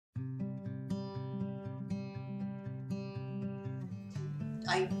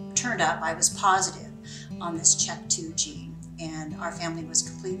I turned up, I was positive on this CHEK2 gene, and our family was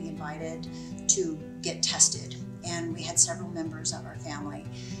completely invited to get tested. And we had several members of our family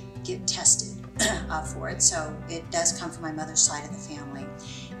get tested for it. So it does come from my mother's side of the family,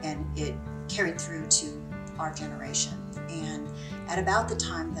 and it carried through to our generation. And at about the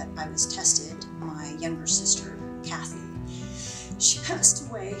time that I was tested, my younger sister, Kathy, she passed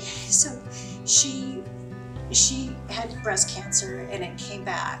away. So she had breast cancer, and it came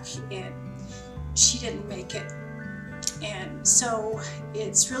back, and she didn't make it. And so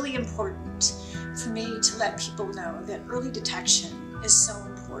it's really important for me to let people know that early detection is so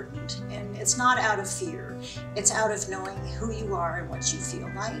important, and it's not out of fear, it's out of knowing who you are and what you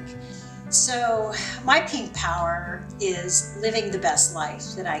feel like. So my pink power is living the best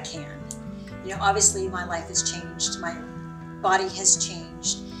life that I can. You know, obviously my life has changed, my body has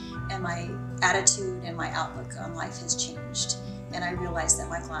changed, and my attitude and my outlook on life has changed. And I realize that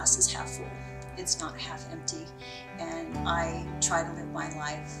my glass is half full, it's not half empty. And I try to live my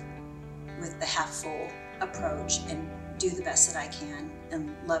life with the half full approach and do the best that I can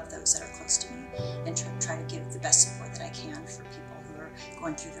and love those that are close to me, and try to give the best support that I can for people who are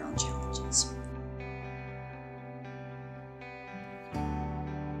going through their own challenges.